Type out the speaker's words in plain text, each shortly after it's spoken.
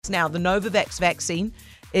Now, the Novavax vaccine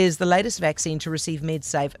is the latest vaccine to receive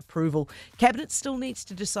MedSafe approval. Cabinet still needs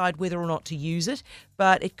to decide whether or not to use it,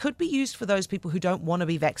 but it could be used for those people who don't want to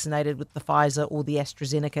be vaccinated with the Pfizer or the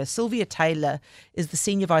AstraZeneca. Sylvia Taylor is the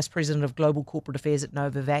Senior Vice President of Global Corporate Affairs at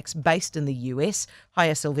Novavax, based in the US.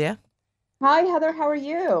 Hiya, Sylvia. Hi, Heather. How are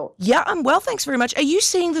you? Yeah, I'm well, thanks very much. Are you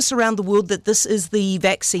seeing this around the world, that this is the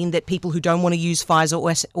vaccine that people who don't want to use Pfizer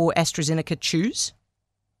or AstraZeneca choose?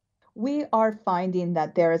 We are finding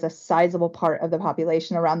that there is a sizable part of the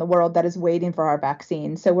population around the world that is waiting for our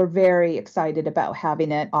vaccine. So we're very excited about having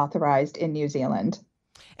it authorized in New Zealand.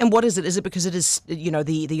 And what is it? Is it because it is,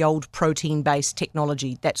 the old protein-based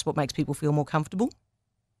technology? That's what makes people feel more comfortable?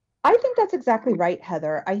 I think that's exactly right,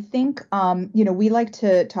 Heather. I think, we like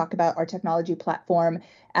to talk about our technology platform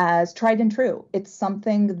as tried and true. It's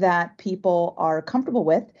something that people are comfortable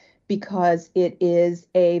with because it is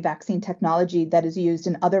a vaccine technology that is used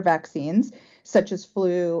in other vaccines, such as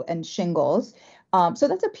flu and shingles. So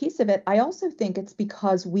that's a piece of it. I also think it's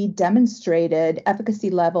because we demonstrated efficacy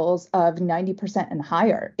levels of 90% and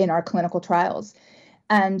higher in our clinical trials.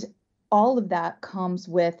 And all of that comes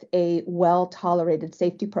with a well-tolerated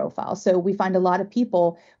safety profile. So we find a lot of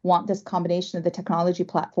people want this combination of the technology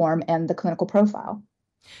platform and the clinical profile.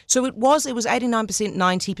 So it was 89%,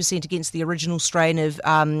 90% against the original strain of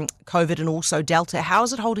COVID and also Delta. How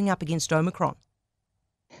is it holding up against Omicron?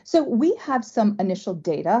 So we have some initial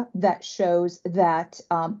data that shows that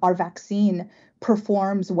our vaccine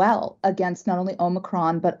performs well against not only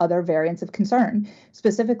Omicron, but other variants of concern.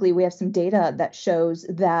 Specifically, we have some data that shows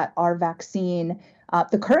that our vaccine,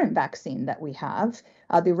 the current vaccine that we have,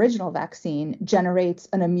 the original vaccine, generates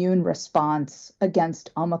an immune response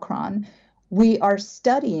against Omicron. We are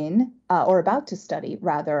studying, or about to study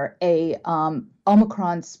rather, a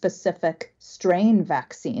Omicron-specific strain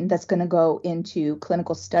vaccine that's going to go into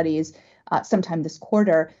clinical studies sometime this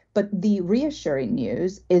quarter. But the reassuring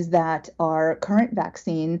news is that our current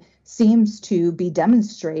vaccine seems to be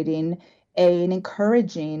demonstrating an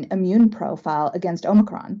encouraging immune profile against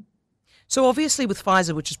Omicron. So obviously with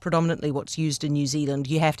Pfizer, which is predominantly what's used in New Zealand,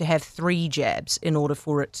 you have to have 3 jabs in order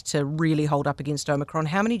for it to really hold up against Omicron.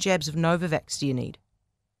 How many jabs of Novavax do you need?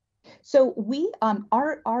 So we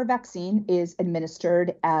our vaccine is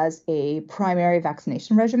administered as a primary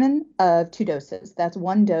vaccination regimen of 2 doses. That's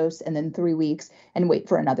 1 dose and then 3 weeks and wait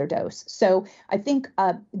for another dose. So I think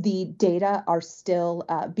the data are still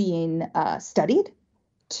being studied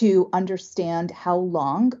to understand how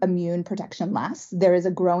long immune protection lasts. There is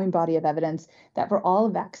a growing body of evidence that for all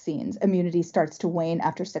vaccines, immunity starts to wane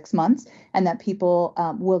after 6 months, and that people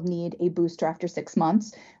will need a booster after 6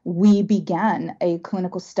 months. We began a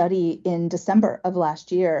clinical study in December of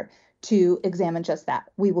last year to examine just that.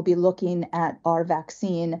 We will be looking at our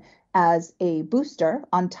vaccine as a booster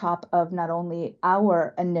on top of not only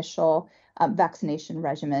our initial vaccination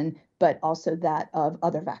regimen, but also that of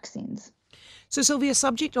other vaccines. So Sylvia,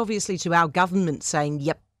 subject obviously to our government saying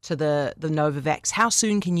yep to the Novavax, how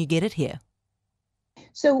soon can you get it here?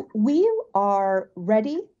 So we are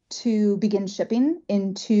ready to begin shipping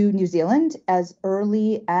into New Zealand as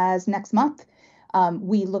early as next month.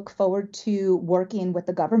 We look forward to working with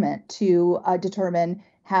the government to determine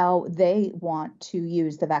how they want to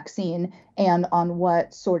use the vaccine and on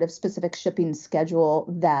what sort of specific shipping schedule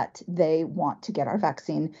that they want to get our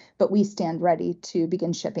vaccine. But we stand ready to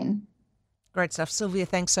begin shipping. Great stuff. Sylvia,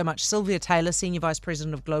 thanks so much. Sylvia Taylor, Senior Vice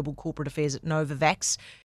President of Global Corporate Affairs at Novavax.